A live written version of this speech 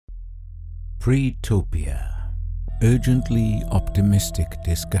Pretopia. Urgently optimistic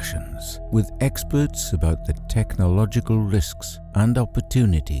discussions with experts about the technological risks and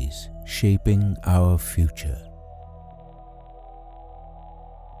opportunities shaping our future.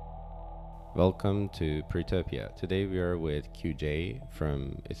 Welcome to Pretopia. Today we are with QJ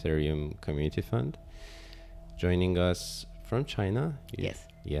from Ethereum Community Fund. Joining us from China. Yes.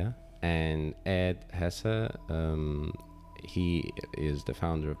 Yeah. And Ed Hesse. He is the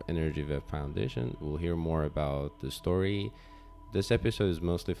founder of Energy Web Foundation. We'll hear more about the story. This episode is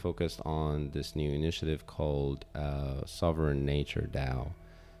mostly focused on this new initiative called Sovereign Nature DAO.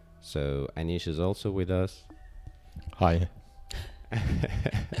 So Anish is also with us. Hi.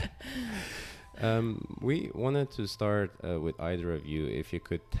 We wanted to start with either of you. If you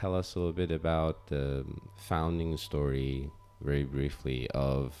could tell us a little bit about the founding story, very briefly,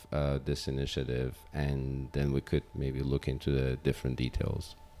 of this initiative, and then we could maybe look into the different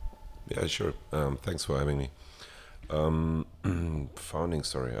details. Yeah, sure. Thanks for having me. Founding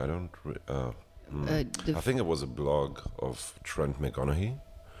story. I don't. I think it was a blog of Trent McConaughey,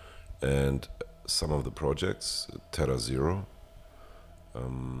 and some of the projects, Terra Zero.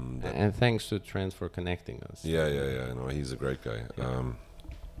 And thanks to Trent for connecting us. Yeah. No, he's a great guy. Yeah.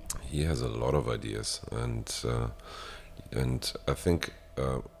 He has a lot of ideas, and I think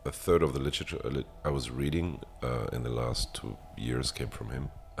a third of the literature I was reading in the last 2 years came from him.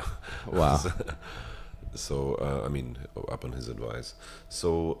 Wow. So I mean, upon his advice.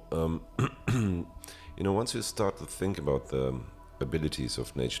 So once you start to think about the abilities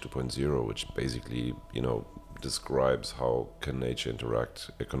of Nature 2.0, which basically describes how can nature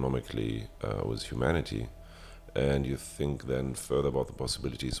interact economically with humanity, and you think then further about the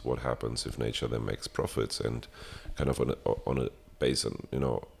possibilities, what happens if nature then makes profits and kind of on a base on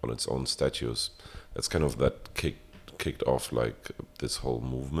its own statutes. That's kind of that kicked off like this whole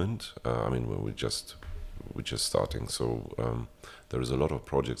movement. When we're just starting, so there is a lot of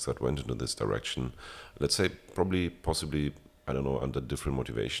projects that went into this direction. Let's say possibly I don't know, under different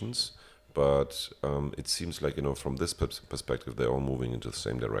motivations, but it seems like from this perspective they're all moving into the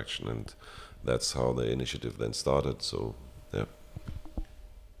same direction, and that's how the initiative then started. So yeah.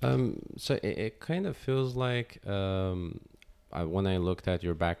 So it kind of feels like when I looked at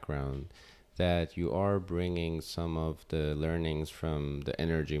your background, that you are bringing some of the learnings from the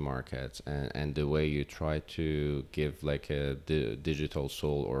energy markets and the way you try to give like a digital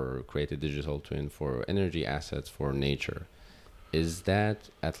soul or create a digital twin for energy assets for nature. Is that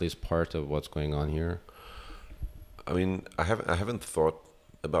at least part of what's going on here? I mean, I haven't thought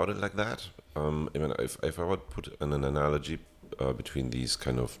about it like that. If I would put an analogy between these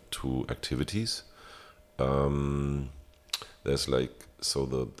kind of two activities, there's the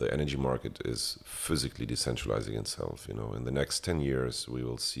energy market is physically decentralizing itself. In the next 10 years, we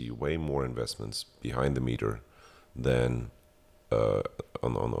will see way more investments behind the meter than on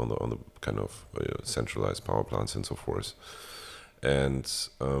the kind of centralized power plants and so forth. And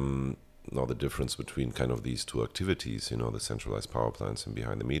now the difference between kind of these two activities, the centralized power plants and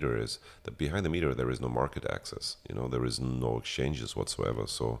behind the meter, is that behind the meter there is no market access. There is no exchanges whatsoever.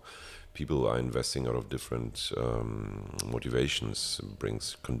 So people are investing out of different motivations,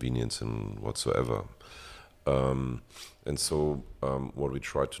 brings convenience and whatsoever. And so what we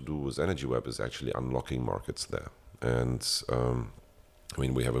try to do with Energy Web is actually unlocking markets there. And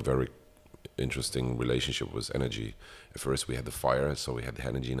we have a very interesting relationship with energy. At first we had the fire, so we had the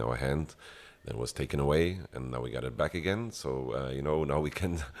energy in our hand, then it was taken away, and now we got it back again. So now we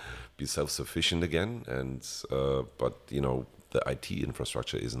can be self-sufficient again, and but the IT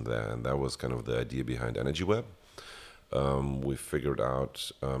infrastructure isn't there, and that was kind of the idea behind Energy Web. We figured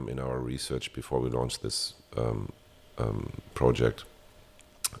out in our research before we launched this project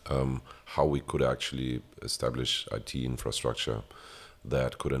how we could actually establish IT infrastructure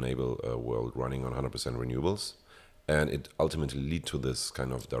that could enable a world running on 100% renewables, and it ultimately lead to this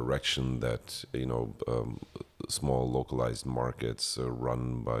kind of direction that small localized markets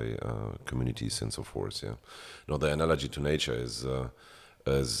run by communities and so forth. Yeah. Now the analogy to nature is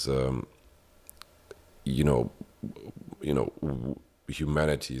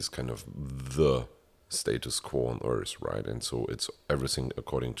humanity is kind of the status quo on Earth, right? And so it's everything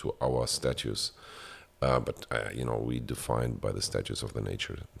according to our status. But we defined by the statutes of the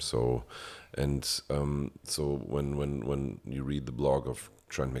nature. So when you read the blog of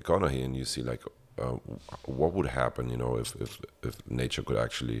Trent McConaughey and you see what would happen, if nature could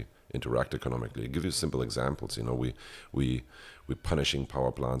actually interact economically. I'll give you simple examples. We're punishing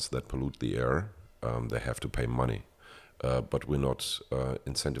power plants that pollute the air. They have to pay money. but we're not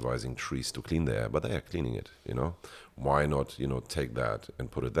incentivizing trees to clean the air, but they are cleaning it, you know. Why not, you know, take that and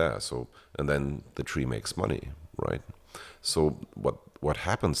put it there? So, and then the tree makes money, right? So what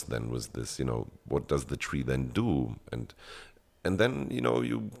happens then with this, you know, what does the tree then do? And then, you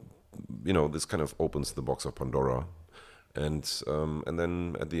know, this kind of opens the box of Pandora. And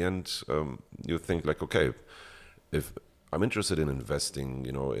then at the end, you think like, okay, if I'm interested in investing,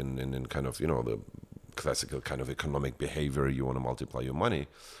 you know, in kind of, you know, the classical kind of economic behavior, you want to multiply your money.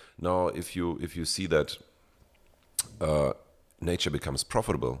 Now, if you see that nature becomes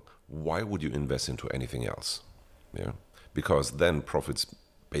profitable, why would you invest into anything else? Yeah, because then profits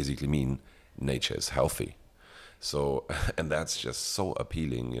basically mean nature is healthy. So, and that's just so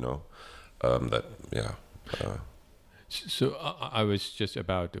appealing, you know, that yeah. So I was just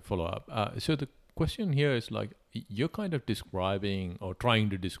about to follow up. So the question here is like, you're kind of describing or trying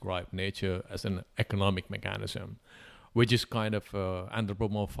to describe nature as an economic mechanism, which is kind of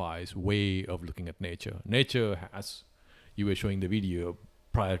anthropomorphized way of looking at nature. Nature has, you were showing the video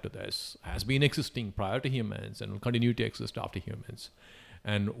prior to this, has been existing prior to humans and will continue to exist after humans.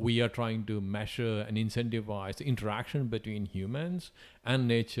 And we are trying to measure and incentivize the interaction between humans and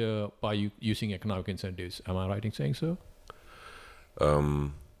nature by using economic incentives. Am I right in saying so?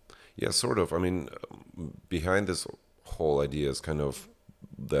 Yeah, sort of. I mean, behind this whole idea is kind of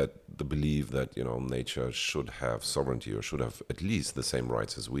that the belief that, you know, nature should have sovereignty or should have at least the same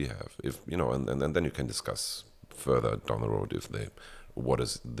rights as we have. If, you know, and then you can discuss further down the road what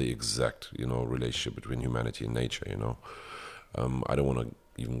is the exact, you know, relationship between humanity and nature, you know. I don't want to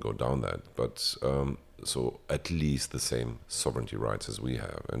even go down that, but so at least the same sovereignty rights as we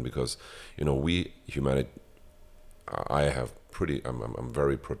have. And because, you know, humanity, I'm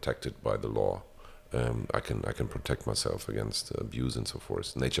very protected by the law. I can protect myself against abuse and so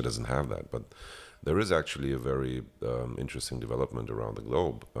forth. Nature doesn't have that, but there is actually a very interesting development around the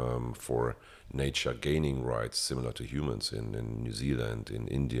globe for nature gaining rights similar to humans in New Zealand, in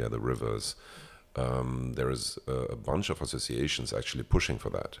India, the rivers. There is a bunch of associations actually pushing for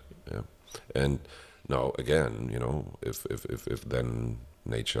that. Yeah. And now again, you know, if then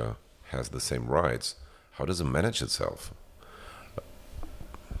nature has the same rights, how does it manage itself?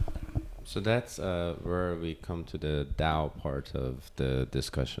 So that's where we come to the DAO part of the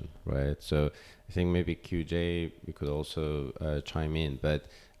discussion, right? So I think maybe QJ, you could also chime in, but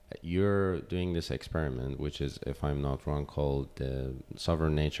you're doing this experiment, which is, if I'm not wrong, called the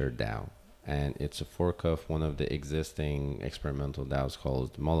Sovereign Nature DAO. And it's a fork of one of the existing experimental DAOs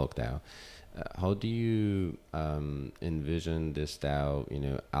called Moloch DAO. How do you envision this DAO, you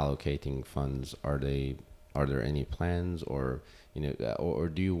know, allocating funds? Are there any plans, or, you know, or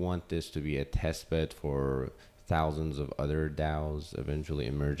do you want this to be a test bed for thousands of other DAOs eventually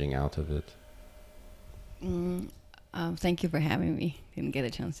emerging out of it? Thank you for having me. Didn't get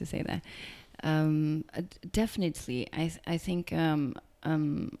a chance to say that. Definitely, I think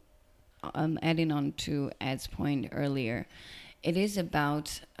adding on to Ed's point earlier, it is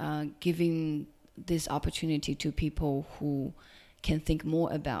about giving this opportunity to people who can think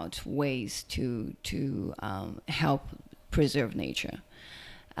more about ways to help preserve nature.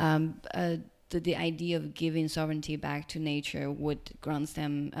 The idea of giving sovereignty back to nature would grant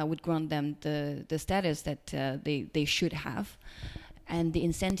them the status that they should have, and the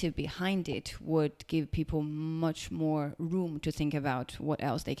incentive behind it would give people much more room to think about what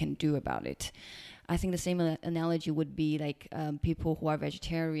else they can do about it. I think the same analogy would be like people who are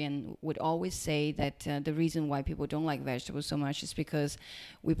vegetarian would always say that the reason why people don't like vegetables so much is because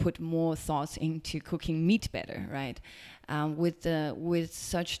we put more thoughts into cooking meat better, right? With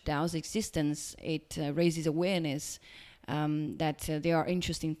such DAO's existence, it raises awareness that there are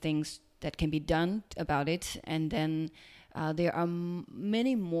interesting things that can be done about it, and then there are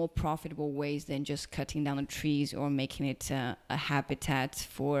many more profitable ways than just cutting down the trees or making it a habitat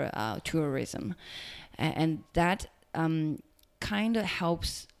for tourism. And that kind of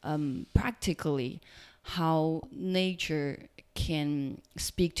helps practically how nature can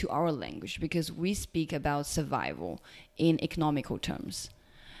speak to our language, because we speak about survival in economical terms.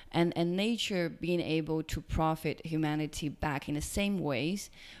 And nature being able to profit humanity back in the same ways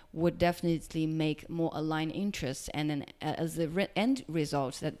would definitely make more aligned interests, and then as the end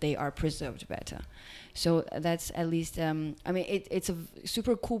result that they are preserved better. So that's at least, I mean, it's a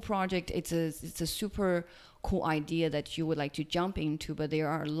super cool project. It's a super cool idea that you would like to jump into, but there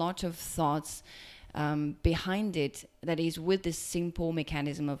are a lot of thoughts behind it that is with this simple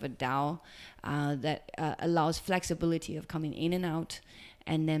mechanism of a DAO that allows flexibility of coming in and out,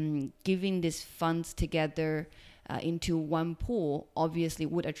 and then giving these funds together into one pool obviously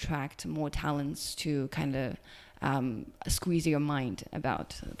would attract more talents to kind of squeeze your mind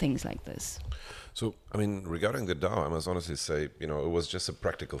about things like this? So, I mean, regarding the DAO, I must honestly say, you know, it was just a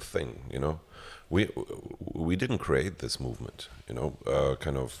practical thing. You know, we didn't create this movement. You know,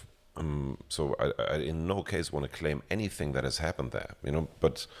 kind of. So I in no case want to claim anything that has happened there. You know,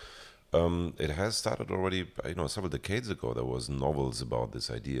 but it has started already. You know, several decades ago. There was novels about these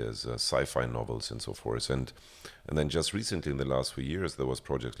ideas, sci-fi novels and so forth, and then just recently, in the last few years, there was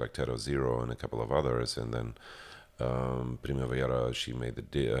projects like Terra Zero and a couple of others, and then. Primavera, she made the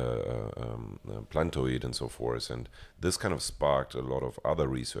Plantoid and so forth, and this kind of sparked a lot of other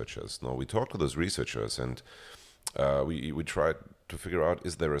researchers. Now we talked to those researchers, and we tried to figure out,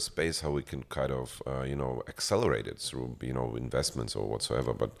 is there a space how we can kind of you know, accelerate it through, you know, investments or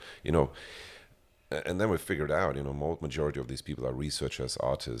whatsoever. But you know, and then we figured out, you know, majority of these people are researchers,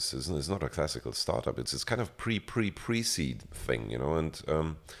 artists. It's not a classical startup. It's kind of pre-seed thing, you know,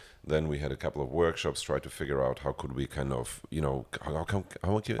 and. Then we had a couple of workshops, tried to figure out how could we kind of, you know, how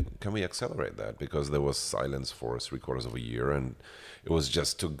can we accelerate that? Because there was silence for 3/4 of a year, and it was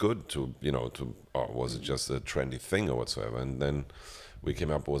just too good to, you know, was it just a trendy thing or whatsoever? And then we came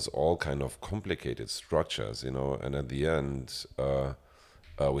up with all kind of complicated structures, you know, and at the end,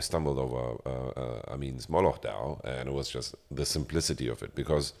 we stumbled over Amin's Moloch DAO, and it was just the simplicity of it,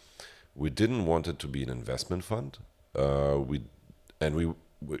 because we didn't want it to be an investment fund.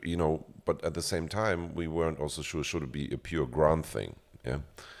 You know, but at the same time, we weren't also sure should it be a pure grant thing, yeah.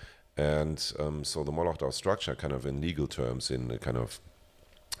 And so the Moloch DAO structure, kind of in legal terms, in a kind of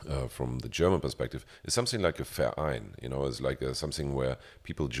from the German perspective, is something like a Verein. You know, it's like something where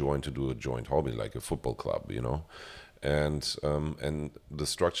people join to do a joint hobby, like a football club. You know, and the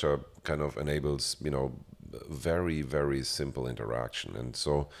structure kind of enables, you know, very, very simple interaction. And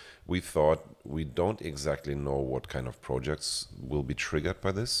so we thought, we don't exactly know what kind of projects will be triggered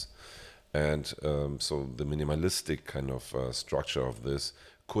by this. And so the minimalistic kind of structure of this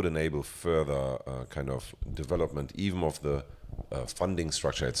could enable further kind of development, even of the funding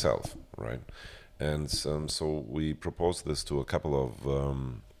structure itself, right? And so we proposed this to a couple of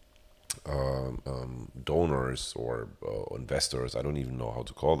donors or investors, I don't even know how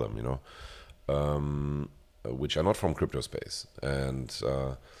to call them, you know, which are not from crypto space. And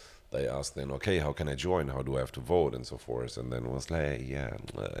they asked then, okay, how can I join? How do I have to vote and so forth? And then it was like, yeah,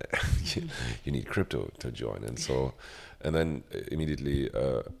 you need crypto to join. And so, and then immediately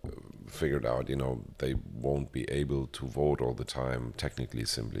figured out, you know, they won't be able to vote all the time, technically,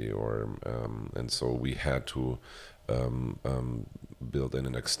 simply, or and so we had to build in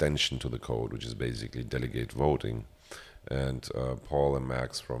an extension to the code, which is basically delegate voting. And Paul and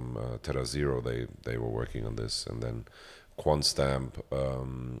Max from Terra Zero, they were working on this, and then QuantStamp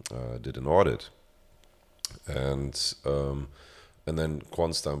did an audit, and then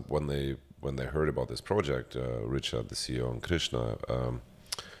QuantStamp, when they heard about this project, Richard, the CEO, and Krishna,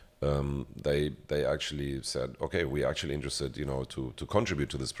 they actually said, okay, we're actually interested, you know, to contribute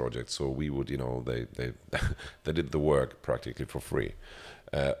to this project. So we would, you know, they they did the work practically for free.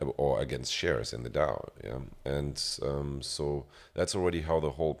 Or against shares in the DAO, yeah, and so that's already how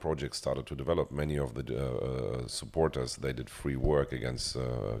the whole project started to develop. Many of the supporters, they did free work against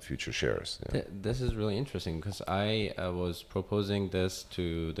future shares. Yeah. This is really interesting, because I was proposing this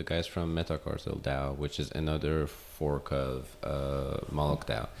to the guys from Metacarcel DAO, which is another fork of Moloch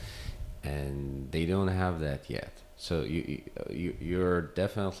DAO, and they don't have that yet. So you're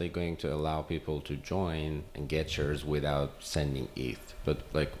definitely going to allow people to join and get shares without sending ETH. But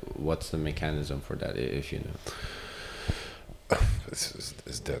like, what's the mechanism for that, if you know?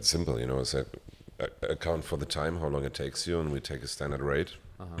 It's that simple, you know. It's that account for the time, how long it takes you, and we take a standard rate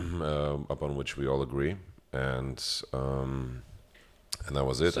upon which we all agree, and that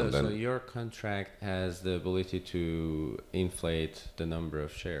was it. So, and then so your contract has the ability to inflate the number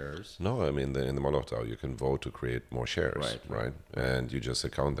of shares? No, I mean, in the Moloch DAO, you can vote to create more shares, right? And you just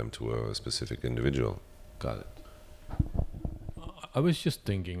account them to a specific individual. Got it. I was just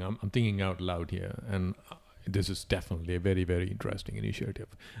thinking, I'm thinking out loud here, and this is definitely a very, very interesting initiative.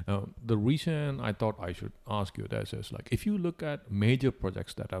 The reason I thought I should ask you this is, like, if you look at major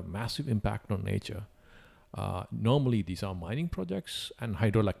projects that have massive impact on nature, normally these are mining projects and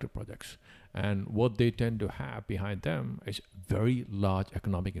hydroelectric projects, and what they tend to have behind them is very large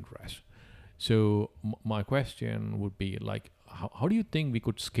economic interest. So my question would be, like, how do you think we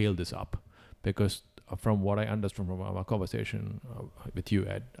could scale this up? Because from what I understand from our conversation with you,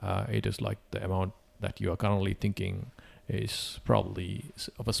 Ed, it is like the amount that you are currently thinking is probably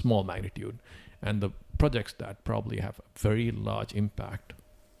of a small magnitude, and the projects that probably have very large impact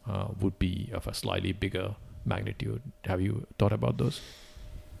would be of a slightly bigger magnitude. Have you thought about those?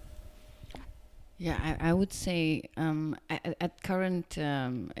 Yeah, I would say at current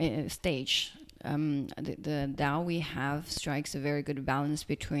stage, the DAO we have strikes a very good balance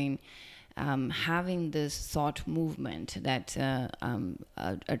between having this thought movement that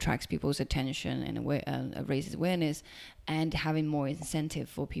attracts people's attention and raises awareness, and having more incentive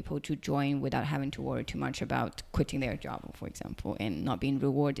for people to join without having to worry too much about quitting their job, for example, and not being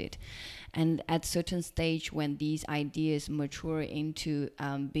rewarded. And at certain stage, when these ideas mature into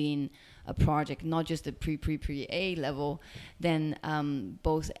being a project, not just the pre-A level, then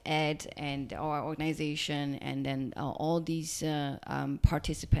both Ed and our organization and then all these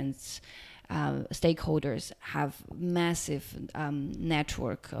participants, stakeholders have massive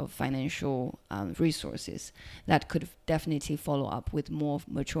network of financial resources that could definitely follow up with more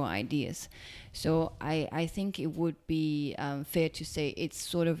mature ideas. So I think it would be fair to say it's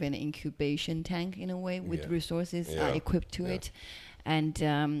sort of an incubation tank in a way with resources equipped to it. And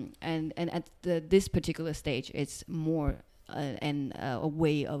at this particular stage, it's more a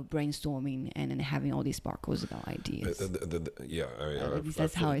way of brainstorming and having all these sparkles about ideas. At least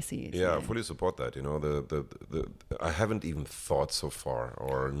that's how I see it. Yeah, I fully support that. You know, I haven't even thought so far,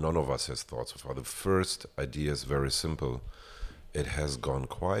 or none of us has thought so far. The first idea is very simple. It has gone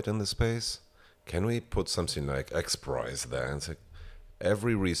quiet in the space. Can we put something like X prize there and say,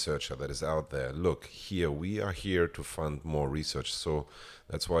 every researcher that is out there, look, here, we are here to fund more research. So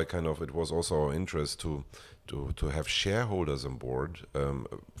that's why kind of it was also our interest to have shareholders on board,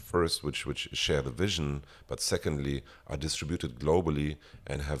 first, which share the vision, but secondly, are distributed globally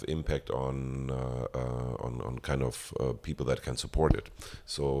and have impact on kind of people that can support it.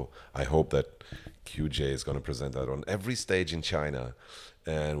 So I hope that QJ is going to present that on every stage in China.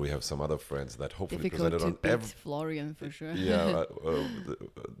 And we have some other friends that hopefully present it on every... Florian for sure. Yeah,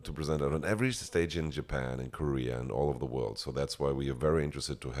 to present it on every stage in Japan and Korea and all over the world. So that's why we are very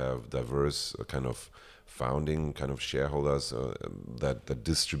interested to have diverse kind of founding kind of shareholders that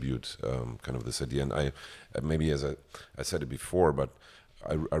distribute kind of this idea. And I maybe, as I said it before, but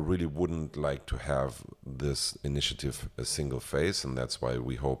I really wouldn't like to have this initiative a single phase, and that's why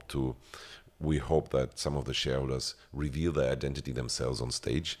we hope that some of the shareholders reveal their identity themselves on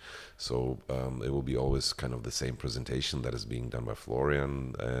stage. So it will be always kind of the same presentation that is being done by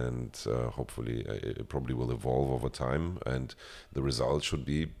Florian, and hopefully it probably will evolve over time. And the result should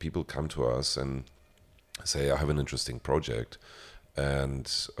be people come to us and say, I have an interesting project, and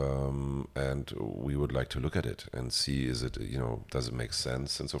we would like to look at it and see, is it, you know, does it make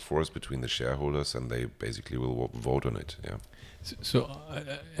sense and so forth between the shareholders, and they basically will vote on it. Yeah. So,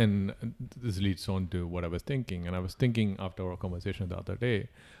 and this leads on to what I was thinking. And I was thinking after our conversation the other day,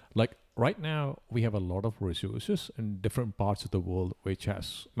 like right now we have a lot of resources in different parts of the world which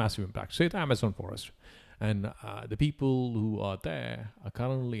has massive impact. Say the Amazon forest. And the people who are there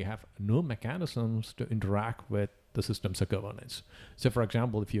currently have no mechanisms to interact with the systems of governance. So for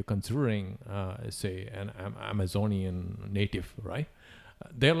example, if you're considering, say, an Amazonian native, right?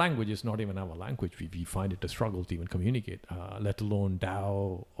 Their language is not even our language. We find it a struggle to even communicate, let alone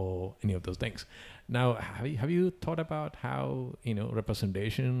DAO or any of those things. Now, have you thought about how, you know,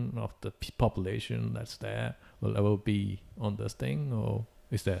 representation of the population that's there will ever be on this thing, or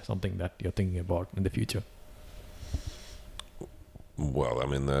is there something that you're thinking about in the future? Well, I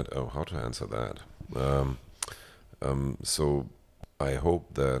mean, how to answer that? So I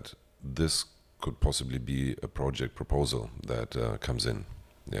hope that this could possibly be a project proposal that comes in.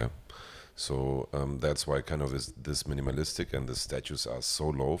 Yeah. So that's why kind of is this minimalistic, and the statues are so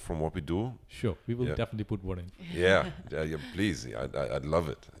low from what we do. Sure, we will definitely put one in. Yeah, please. I'd love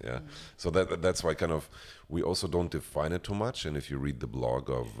it. Yeah. So that's why kind of we also don't define it too much. And if you read the blog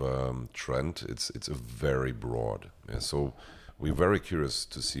of Trent, it's a very broad. Yeah. So we're very curious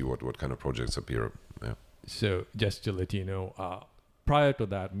to see what kind of projects appear. Yeah. So just to let you know, prior to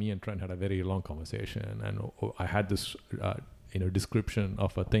that, me and Trent had a very long conversation, and I had this, description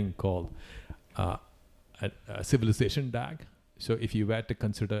of a thing called a civilization DAG. So if you were to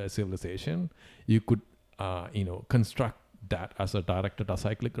consider a civilization, you could, construct that as a directed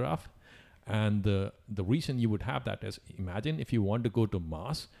acyclic graph. And the reason you would have that is, imagine if you want to go to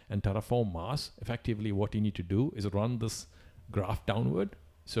Mars and terraform Mars, effectively what you need to do is run this graph downward.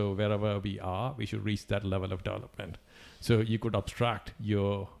 So wherever we are, we should reach that level of development. So you could abstract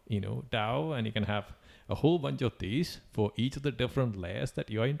your, DAO, and you can have a whole bunch of these for each of the different layers that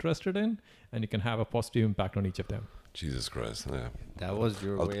you're interested in, and you can have a positive impact on each of them. Jesus Christ, yeah. That was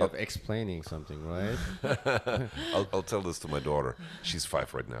your way of explaining something, right? I'll tell this to my daughter. She's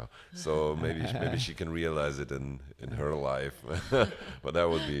 5 right now. So maybe she can realize it in her life. But that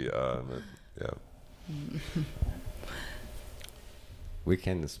would be, yeah. We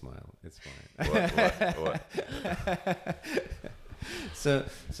can smile. It's fine. What? So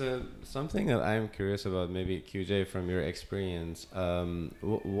something that I'm curious about, maybe QJ, from your experience,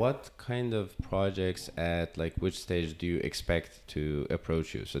 what kind of projects at like which stage do you expect to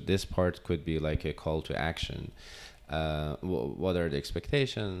approach you? So this part could be like a call to action. What are the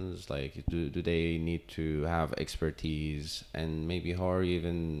expectations? Like, do they need to have expertise? And maybe how are you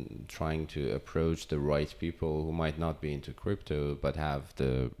even trying to approach the right people who might not be into crypto but have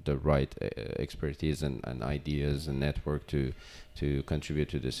the right expertise and ideas and network to contribute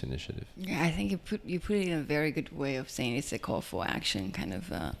to this initiative? Yeah, I think you put it in a very good way of saying it's a call for action kind of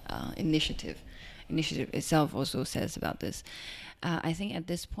initiative. Initiative itself also says about this. I think at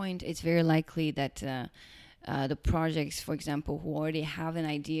this point it's very likely that the projects, for example, who already have an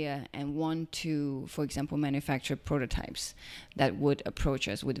idea and want to, for example, manufacture prototypes that would approach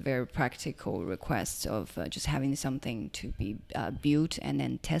us with very practical requests of just having something to be built and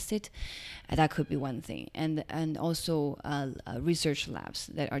then tested. That could be one thing. And also research labs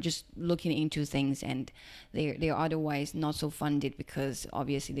that are just looking into things, and they are otherwise not so funded because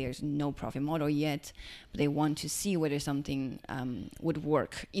obviously there's no profit model yet, but they want to see whether something would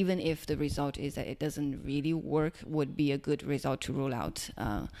work, even if the result is that it doesn't really work, would be a good result to rule out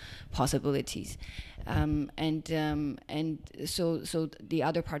possibilities. So the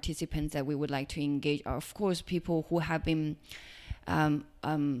other participants that we would like to engage are, of course, people who have been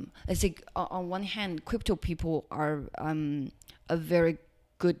let's say, on one hand, crypto people are a very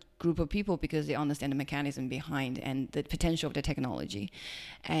good group of people because they understand the mechanism behind and the potential of the technology.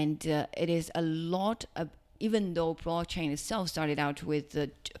 And it is a lot of, even though blockchain itself started out with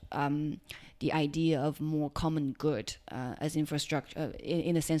the idea of more common good as infrastructure,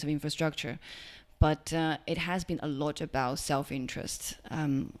 in a sense of infrastructure, but it has been a lot about self-interest,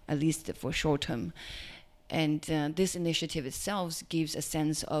 at least for short term. And this initiative itself gives a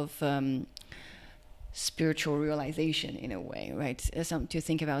sense of spiritual realization in a way, right? To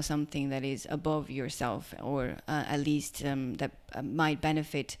think about something that is above yourself, or at least that might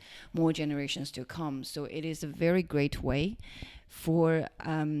benefit more generations to come. So it is a very great way for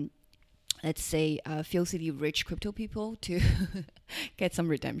let's say filthily rich crypto people to get some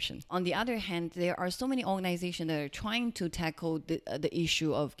redemption. On the other hand, there are so many organizations that are trying to tackle the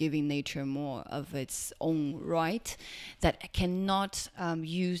issue of giving nature more of its own right, that cannot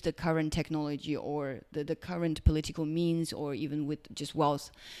use the current technology or the current political means, or even with just wealth,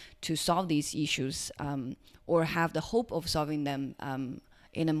 to solve these issues, or have the hope of solving them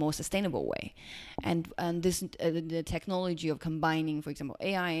in a more sustainable way. And this the technology of combining, for example,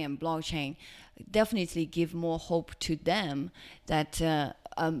 AI and blockchain definitely give more hope to them that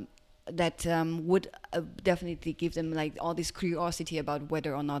would definitely give them like all this curiosity about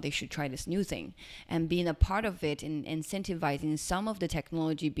whether or not they should try this new thing, and being a part of it and incentivizing some of the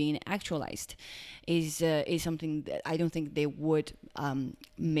technology being actualized is something that I don't think they would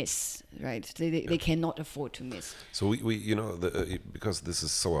miss, right? They cannot afford to miss. So we you know, because this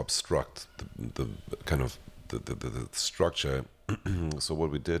is so abstract, the kind of the structure. So what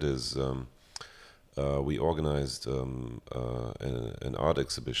we did is we organized an art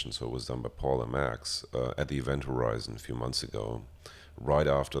exhibition. So it was done by Paul and Max at the Event Horizon a few months ago, right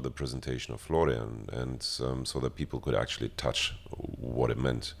after the presentation of Florian, and so that people could actually touch what it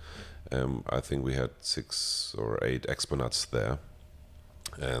meant. I think we had 6 or 8 exponents there,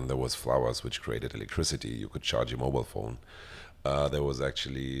 and there was flowers which created electricity. You could charge your mobile phone. There was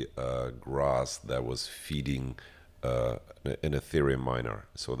actually grass that was feeding an Ethereum miner.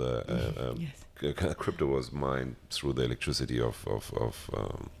 So the yes. Crypto was mined through the electricity of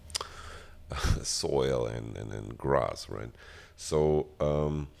soil and grass, right? So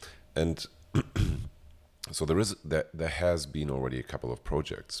and so there has been already a couple of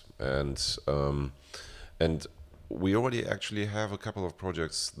projects, and we already actually have a couple of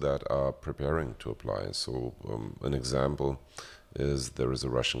projects that are preparing to apply. So an example is there is a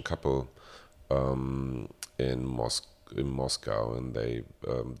Russian couple in Moscow, and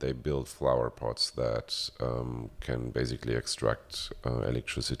they build flower pots that can basically extract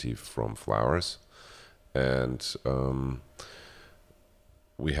electricity from flowers. And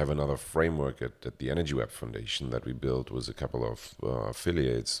we have another framework at the Energy Web Foundation that we built with a couple of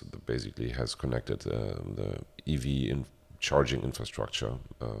affiliates that basically has connected the EV charging infrastructure,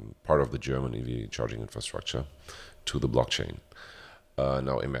 part of the German EV charging infrastructure, to the blockchain.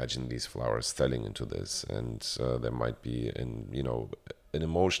 Now imagine these flowers selling into this, and there might be an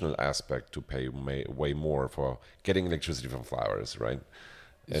emotional aspect to pay way more for getting electricity from flowers, right?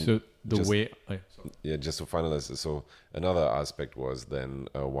 And so just to finalize, so another aspect was then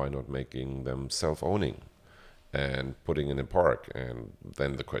why not making them self-owning, and putting in a park. And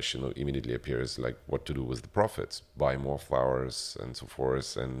then the question immediately appears, like, what to do with the profits? Buy more flowers and so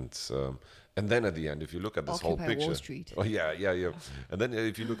forth. And then at the end, if you look at this whole Occupy picture, Wall Street. oh yeah. And then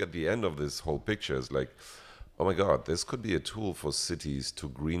if you look at the end of this whole picture, it's like, oh my God, this could be a tool for cities to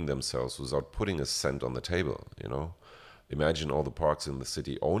green themselves without putting a cent on the table. Imagine all the parks in the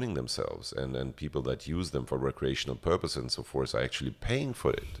city owning themselves, and people that use them for recreational purposes and so forth are actually paying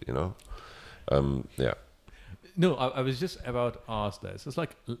for it. Yeah. No, I was just about to ask this. It's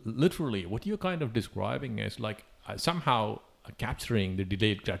like literally what you're kind of describing is like somehow capturing the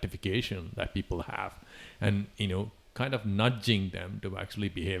delayed gratification that people have, and kind of nudging them to actually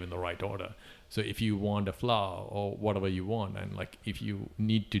behave in the right order. So if you want a flower or whatever you want, and like if you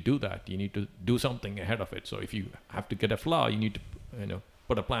need to do that, you need to do something ahead of it. So if you have to get a flower, you need to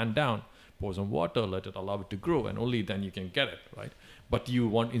put a plant down, pour some water, let it allow it to grow, and only then you can get it, right? But you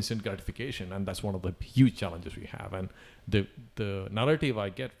want instant gratification, and that's one of the huge challenges we have. And the narrative I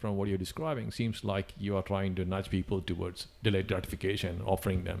get from what you're describing seems like you are trying to nudge people towards delayed gratification,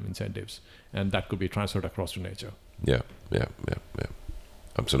 offering them incentives, and that could be transferred across to nature. Yeah.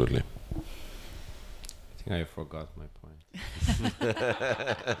 Absolutely. I think I forgot my point.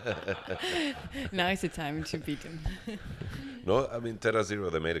 Now is the time to beat them. No, I mean, Terra Zero,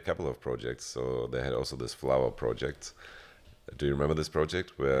 they made a couple of projects. So they had also this flower project. Do you remember this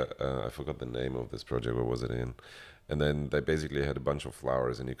project where I forgot the name of this project? Where was it in? And then they basically had a bunch of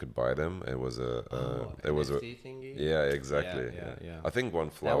flowers, and you could buy them. It was a NFT thingy? Yeah, exactly. Yeah. I think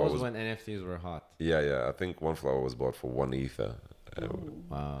one flower that was when NFTs were hot. Yeah. I think one flower was bought for 1 ether.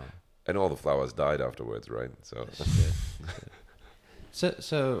 Wow. And all the flowers died afterwards, right? So.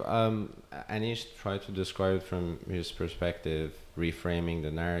 So Anish tried to describe it from his perspective, reframing the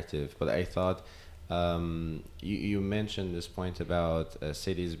narrative. But I thought you mentioned this point about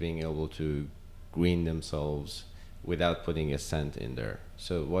cities being able to green themselves without putting a cent in there.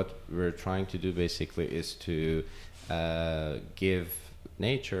 So what we're trying to do basically is to give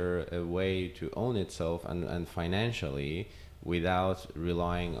nature a way to own itself and financially without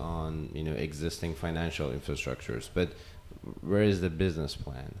relying on existing financial infrastructures. But where is the business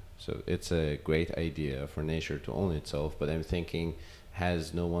plan? So it's a great idea for nature to own itself, but I'm thinking,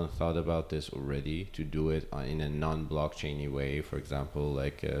 has no one thought about this already, to do it in a non-blockchainy way? For example,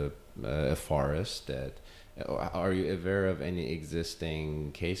 like a forest. That are you aware of any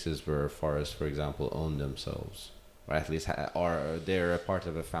existing cases where forests, for example, own themselves, or at least are they a part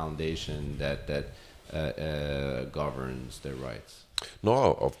of a foundation that governs their rights?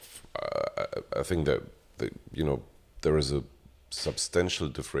 No, I think that there is a substantial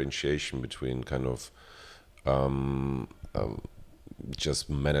differentiation between kind of just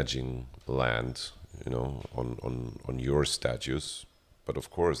managing land, on your status. But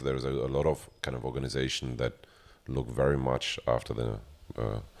of course, there's a lot of kind of organization that look very much after the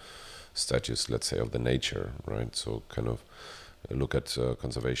status, let's say, of the nature, right? So kind of look at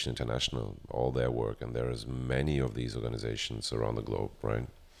Conservation International, all their work, and there is many of these organizations around the globe, right?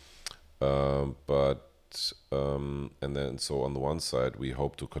 And then, so on the one side, we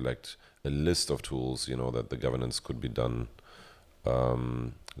hope to collect a list of tools, that the governance could be done,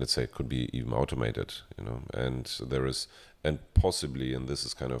 let's say, could be even automated, and possibly, and this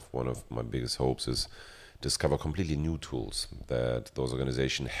is kind of one of my biggest hopes, is discover completely new tools that those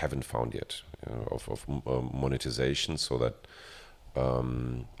organizations haven't found yet, of monetization, so that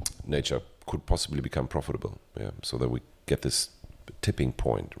nature could possibly become profitable, so that we get this tipping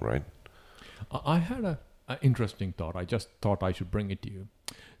point, right? I had an interesting thought. I just thought I should bring it to you.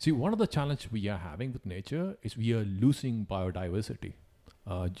 See, one of the challenges we are having with nature is we are losing biodiversity.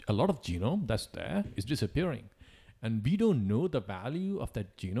 A lot of genome that's there is disappearing. And we don't know the value of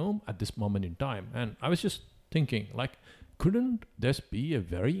that genome at this moment in time. And I was just thinking, like, couldn't this be a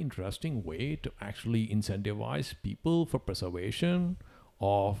very interesting way to actually incentivize people for preservation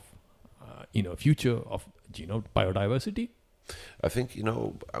of, future of genome biodiversity? I think,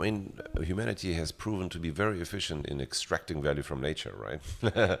 humanity has proven to be very efficient in extracting value from nature, right?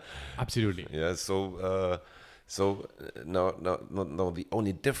 Absolutely. Yeah. So now, the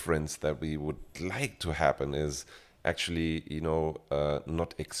only difference that we would like to happen is actually,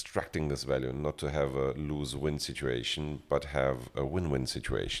 not extracting this value, not to have a lose-win situation, but have a win-win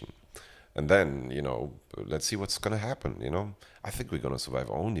situation. And then, let's see what's going to happen, I think we're going to survive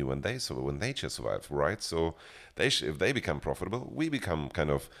only when nature survives, right? So if they become profitable, we become kind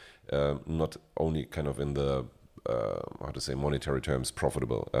of not only kind of in the, monetary terms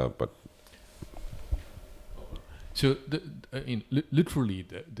profitable, but... So literally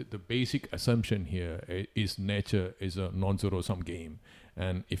the basic assumption here is nature is a non-zero sum game.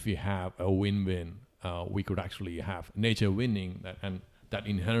 And if we have a win-win we could actually have nature winning that, and that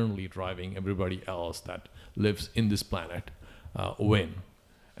inherently driving everybody else that lives in this planet win.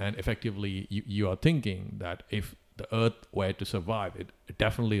 And effectively, you are thinking that if the Earth were to survive, it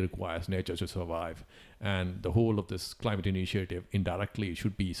definitely requires nature to survive. And the whole of this climate initiative indirectly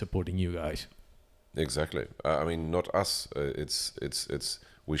should be supporting you guys. Exactly. I mean, not us. It's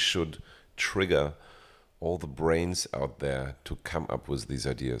we should trigger all the brains out there to come up with these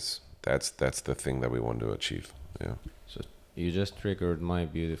ideas. That's the thing that we want to achieve. Yeah. So you just triggered my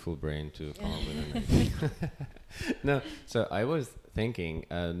beautiful brain to come up with an idea. No, so I was thinking,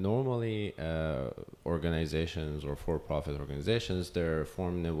 normally organizations or for-profit organizations, they're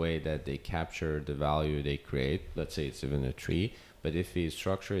formed in a way that they capture the value they create. Let's say it's even a tree, but if we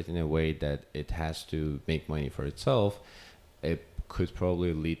structure it in a way that it has to make money for itself, it could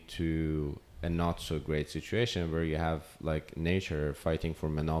probably lead to a not so great situation where you have like nature fighting for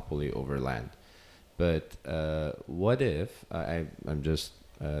monopoly over land. But what if, I'm just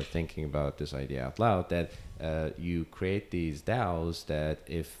thinking about this idea out loud, that you create these DAOs that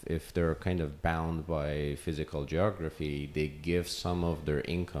if they're kind of bound by physical geography, they give some of their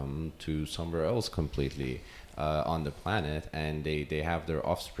income to somewhere else completely on the planet, and they have their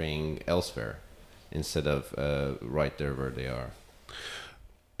offspring elsewhere instead of right there where they are.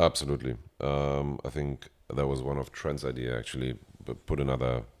 Absolutely. I think that was one of Trent's idea, actually, but put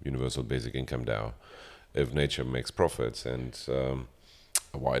another universal basic income DAO. If nature makes profits, and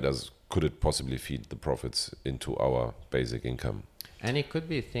could it possibly feed the profits into our basic income? And it could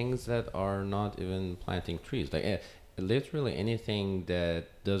be things that are not even planting trees, like literally anything that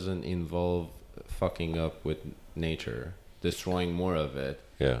doesn't involve fucking up with nature, destroying more of it.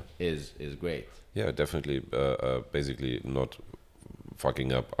 Yeah. is great. Yeah, definitely. Basically, not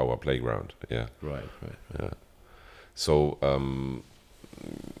fucking up our playground. Yeah. Right. Yeah. So,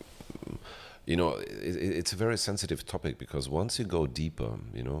 it's a very sensitive topic, because once you go deeper,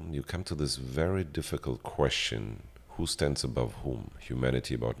 you come to this very difficult question: who stands above whom?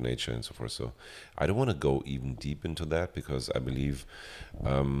 Humanity about nature and so forth. So, I don't want to go even deep into that, because I believe.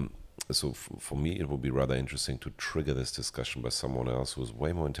 For me, it would be rather interesting to trigger this discussion by someone else who is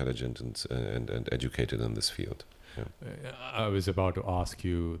way more intelligent and educated in this field. Yeah. I was about to ask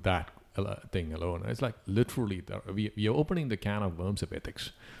you that thing alone. It's like literally we are opening the can of worms of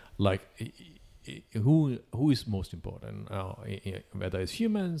ethics. Like who is most important, whether it's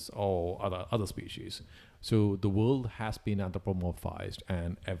humans or other species. So the world has been anthropomorphized,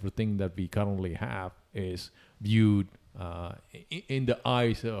 and everything that we currently have is viewed in the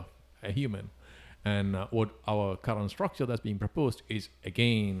eyes of a human. And what our current structure that's being proposed is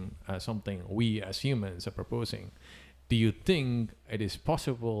again something we as humans are proposing. Do you think it is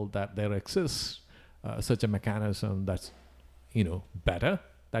possible that there exists such a mechanism that's better,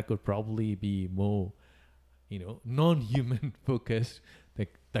 that could probably be more non-human focused,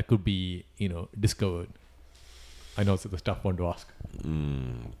 that could be discovered? I know it's a tough one to ask.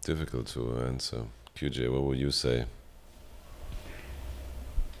 Difficult to answer. QJ, what would you say?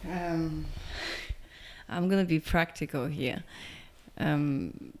 I'm going to be practical here.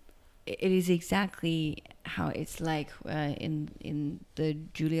 It is exactly how it's like in the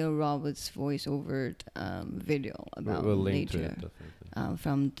Julia Roberts voiceover video about we'll link nature to it,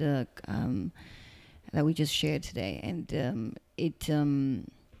 from the that we just shared today, and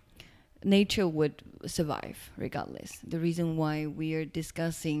nature would survive regardless. The reason why we are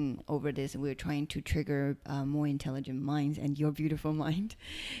discussing over this and we're trying to trigger more intelligent minds and your beautiful mind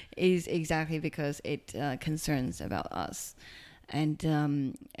is exactly because it concerns about us. And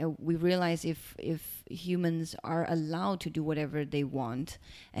we realize if humans are allowed to do whatever they want,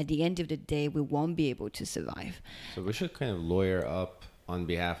 at the end of the day, we won't be able to survive. So we should kind of lawyer up on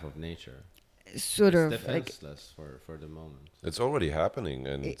behalf of nature. Sort it's of defenseless for the moment. It's already happening,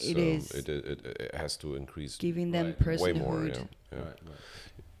 and it is. It has to increase, giving them Right. way more. personhood. Yeah. Right.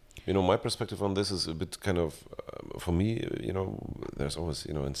 My perspective on this is a bit kind of, for me, there's always,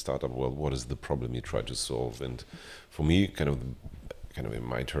 in startup world, what is the problem you try to solve? And for me, kind of in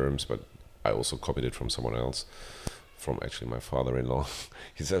my terms, but I also copied it from someone else, from actually my father-in-law.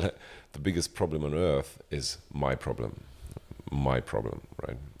 He said, the biggest problem on earth is my problem,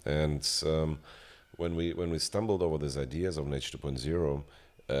 right? And when we stumbled over these ideas of Nature 2.0,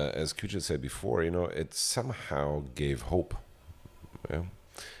 as Kuja said before, it somehow gave hope. Yeah.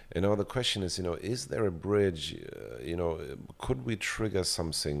 And now the question is there a bridge? Could we trigger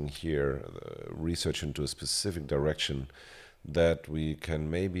something here, research into a specific direction, that we can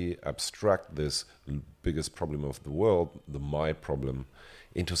maybe abstract this biggest problem of the world, the my problem,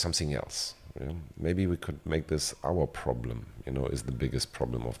 into something else? You know? Maybe we could make this our problem. You know, is the biggest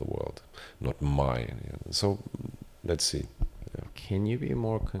problem of the world, not mine. You know? So let's see. Can you be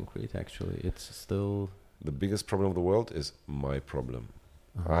more concrete? Actually, it's still The biggest problem of the world is my problem.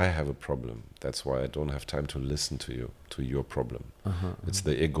 I have a problem. That's why I don't have time to listen to you, to your problem. It's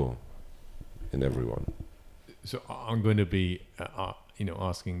the ego in everyone. So I'm going to be,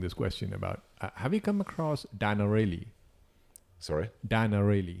 asking this question about, have you come across Dan Ariely? Sorry? Dan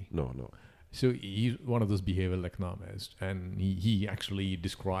Ariely. No. So he's one of those behavioral economists, and he actually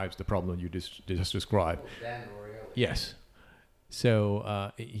describes the problem you just described. Dan Ariely. Yes.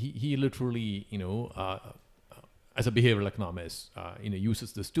 So he literally, as a behavioral economist,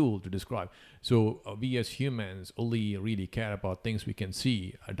 uses this tool to describe. So we as humans only really care about things we can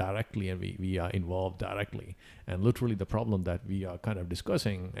see directly, and we are involved directly. And literally the problem that we are kind of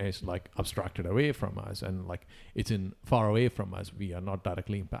discussing is like abstracted away from us, and like it's in far away from us. We are not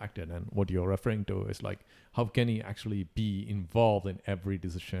directly impacted. And what you're referring to is like, how can he actually be involved in every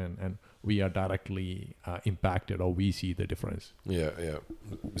decision, and we are directly impacted, or we see the difference? Yeah.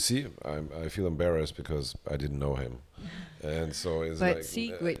 See, I feel embarrassed because I didn't know him, and so it's But like,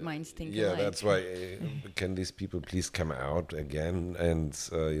 see, great minds think yeah, alike. that's why. Can these people please come out again? And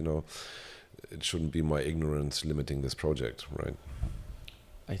it shouldn't be my ignorance limiting this project, right?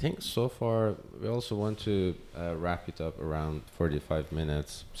 I think so far we also want to wrap it up around 45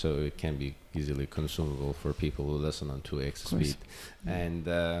 minutes, so it can be easily consumable for people who listen on 2x speed. And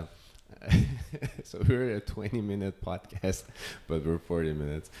so we're a 20-minute podcast, but we're 40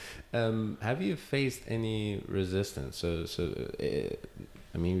 minutes. Have you faced any resistance?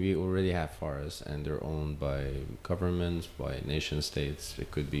 I mean, we already have forests, and they're owned by governments, by nation states. It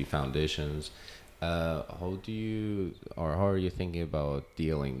could be foundations. How are you thinking about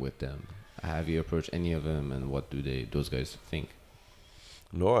dealing with them? Have you approached any of them, and what do those guys think?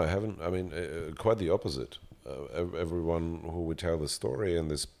 No, I haven't. I mean, quite the opposite. Everyone who would tell the story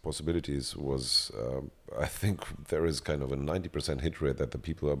and these possibilities was, I think there is kind of a 90% hit rate that the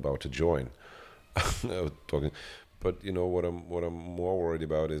people are about to join. Talking, but what I'm more worried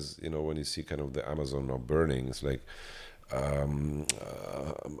about is when you see kind of the Amazon now burning, it's like, are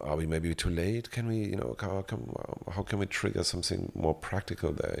we maybe too late? Can we, how can we trigger something more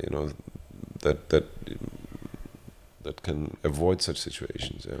practical there? That can avoid such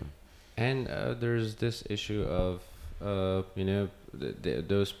situations. Yeah. And there's this issue of,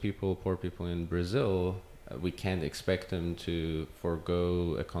 those people, poor people in Brazil, we can't expect them to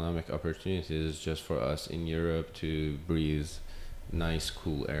forego economic opportunities just for us in Europe to breathe nice,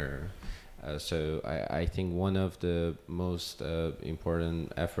 cool air. So I think one of the most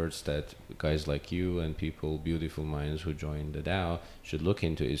important efforts that guys like you and people, beautiful minds who join the DAO should look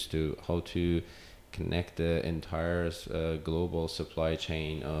into is to how to connect the entire global supply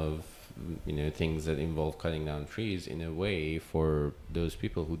chain of things that involve cutting down trees in a way for those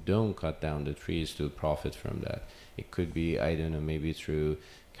people who don't cut down the trees to profit from that. It could be, I don't know, maybe through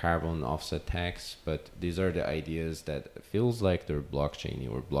carbon offset tax, but these are the ideas that feels like they're blockchainy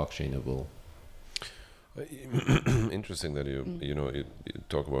or blockchainable. Interesting that you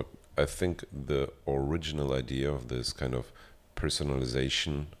talk about. I think the original idea of this kind of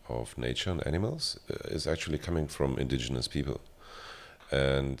personalization of nature and animals is actually coming from indigenous people.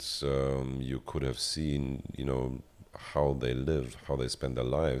 And you could have seen, how they live, how they spend their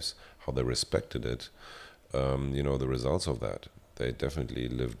lives, how they respected it. The results of that. They definitely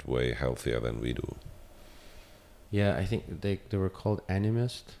lived way healthier than we do. Yeah, I think they were called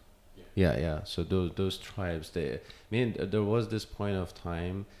animists. Yeah. So those tribes, there was this point of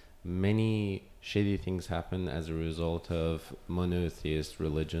time, many shady things happen as a result of monotheist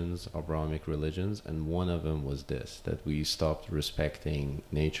religions, Abrahamic religions, and one of them was this, that we stopped respecting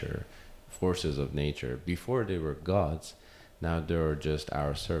nature, forces of nature. Before they were gods, now they're just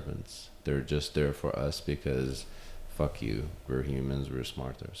our servants. They're just there for us because fuck you, we're humans, we're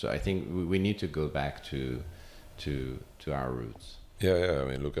smarter. So I think we need to go back to our roots. Yeah.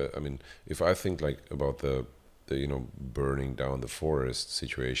 I mean, if I think like about the burning down the forest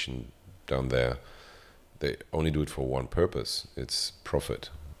situation down there, they only do it for one purpose. It's profit,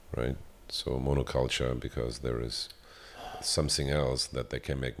 right? So monoculture, because there is something else that they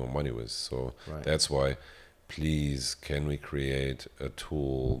can make more money with. So That's why, please, can we create a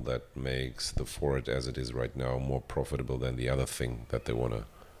tool that makes the forest as it is right now more profitable than the other thing that they want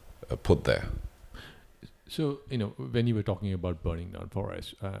to put there? So, when you were talking about burning down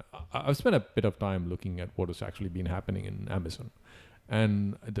forests, I've spent a bit of time looking at what has actually been happening in Amazon.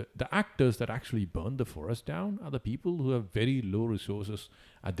 And the actors that actually burn the forest down are the people who have very low resources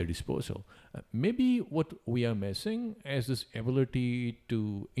at their disposal. Maybe what we are missing is this ability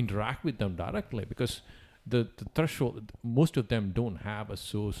to interact with them directly, because the threshold, most of them don't have a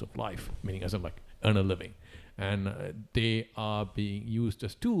source of life, meaning as in like earn a living. And they are being used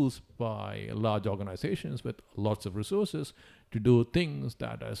as tools by large organizations with lots of resources to do things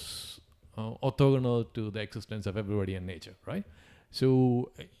that is orthogonal to the existence of everybody in nature, right?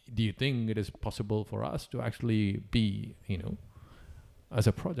 So do you think it is possible for us to actually be, as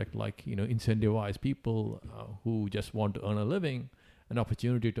a project, like, incentivize people who just want to earn a living, an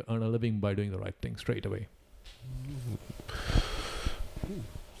opportunity to earn a living by doing the right thing straight away?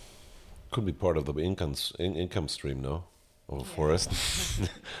 Could be part of the income stream, no? Of a forest.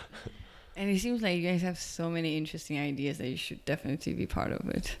 And it seems like you guys have so many interesting ideas that you should definitely be part of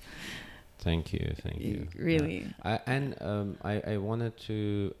it. Thank you. Really. I wanted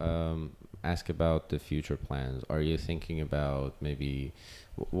to ask about the future plans. Are you thinking about maybe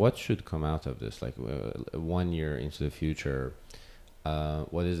what should come out of this? Like 1 year into the future,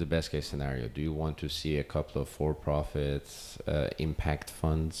 what is the best case scenario? Do you want to see a couple of for-profits, impact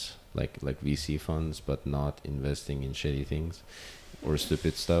funds, like VC funds, but not investing in shitty things or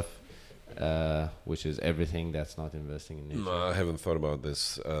stupid stuff? Which is everything that's not investing in nature. No, I haven't thought about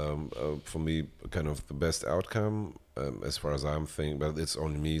this. For me, kind of the best outcome, as far as I'm thinking, but it's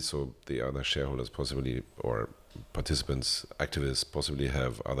only me, so the other shareholders possibly, or participants, activists possibly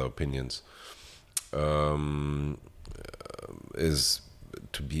have other opinions, is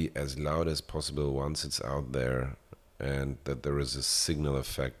to be as loud as possible once it's out there, and that there is a signal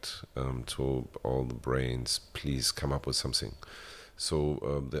effect to all the brains. Please come up with something.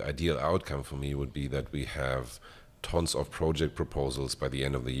 So the ideal outcome for me would be that we have tons of project proposals by the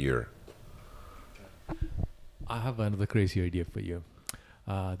end of the year. I have another crazy idea for you.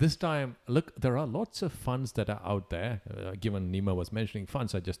 This time, look, there are lots of funds that are out there. Given Nima was mentioning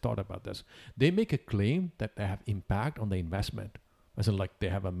funds, I just thought about this. They make a claim that they have impact on the investment. As in, like, they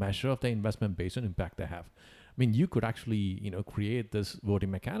have a measure of the investment based on impact they have. I mean, you could actually, create this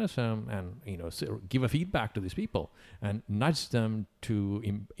voting mechanism and, give a feedback to these people and nudge them to,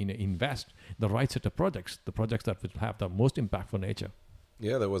 invest the right set of projects, the projects that will have the most impact for nature.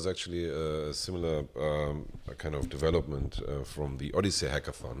 Yeah, there was actually a similar kind of development from the Odyssey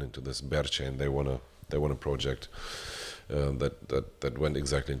Hackathon into this Berchain. They want a project that went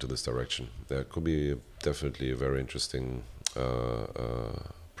exactly into this direction. There could be definitely a very interesting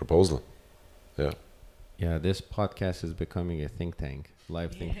proposal. Yeah. Yeah, this podcast is becoming a think tank,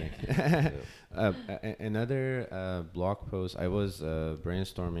 live think tank. Another blog post, I was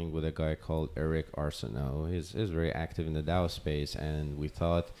brainstorming with a guy called Eric Arsenault. He's very active in the DAO space, and we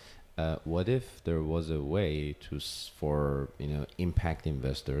thought, what if there was a way for impact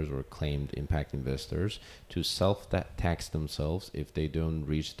investors or claimed impact investors to self-tax themselves if they don't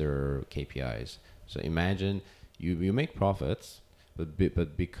reach their KPIs? So imagine you make profits,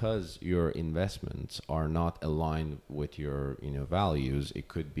 but because your investments are not aligned with your values, it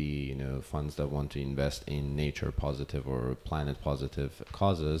could be funds that want to invest in nature positive or planet positive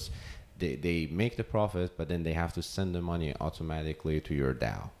causes. They make the profit, but then they have to send the money automatically to your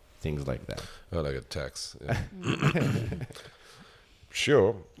DAO, things like that. Oh, like a tax. Yeah.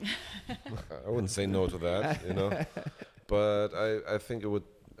 Sure, I wouldn't say no to that, but I think it would.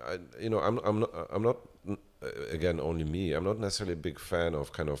 I'm not. Again, only me. I'm not necessarily a big fan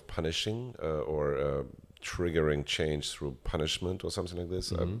of kind of punishing or triggering change through punishment or something like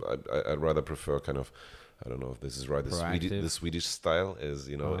this. Mm-hmm. I'd rather prefer kind of, I don't know if this is right, the Swedish style is,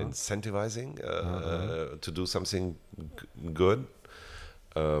 incentivizing to do something good.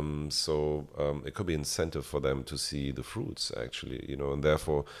 So it could be incentive for them to see the fruits, actually, and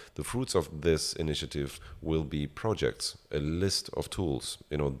therefore the fruits of this initiative will be projects, a list of tools.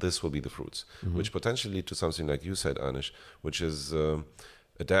 This will be the fruits, mm-hmm. which potentially lead to something like you said, Anish, which is a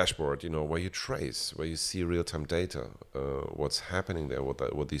dashboard, where you trace, where you see real-time data, what's happening there,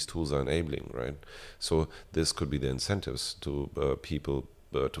 what these tools are enabling, right? So this could be the incentives to people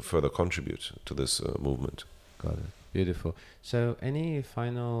to further contribute to this movement. Got it. Beautiful. So any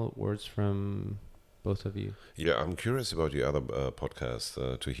final words from both of you? Yeah, I'm curious about your other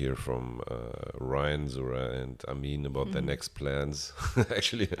podcast to hear from Ryan, Zura, and Amin about their next plans.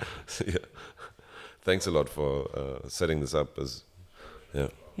 Actually, yeah. Thanks a lot for setting this up.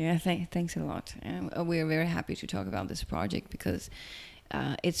 Yeah, thanks a lot. We are very happy to talk about this project because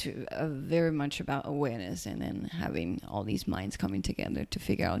it's very much about awareness and then having all these minds coming together to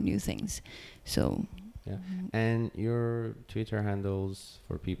figure out new things. So. Yeah, and your Twitter handles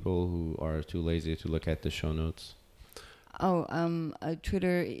for people who are too lazy to look at the show notes.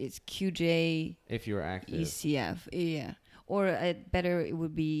 Twitter is QJ If you're active. ECF, yeah. Or better, it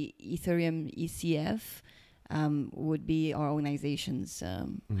would be Ethereum ECF. Would be our organization's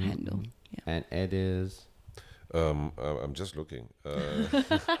handle. Yeah. And Ed is. I'm just looking. It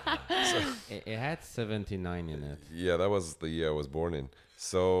had 79 in it. Yeah, that was the year I was born in.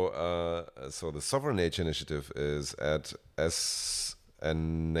 So, so the Sovereign Nature Initiative is at S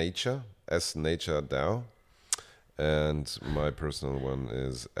Nature DAO, and my personal one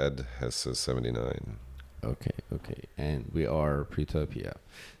is Ed Hesse 79. Okay. And we are Pretopia.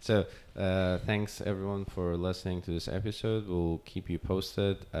 So thanks everyone for listening to this episode. We'll keep you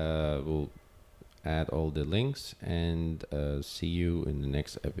posted. We'll add all the links and see you in the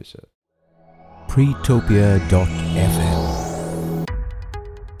next episode. Pretopia.fm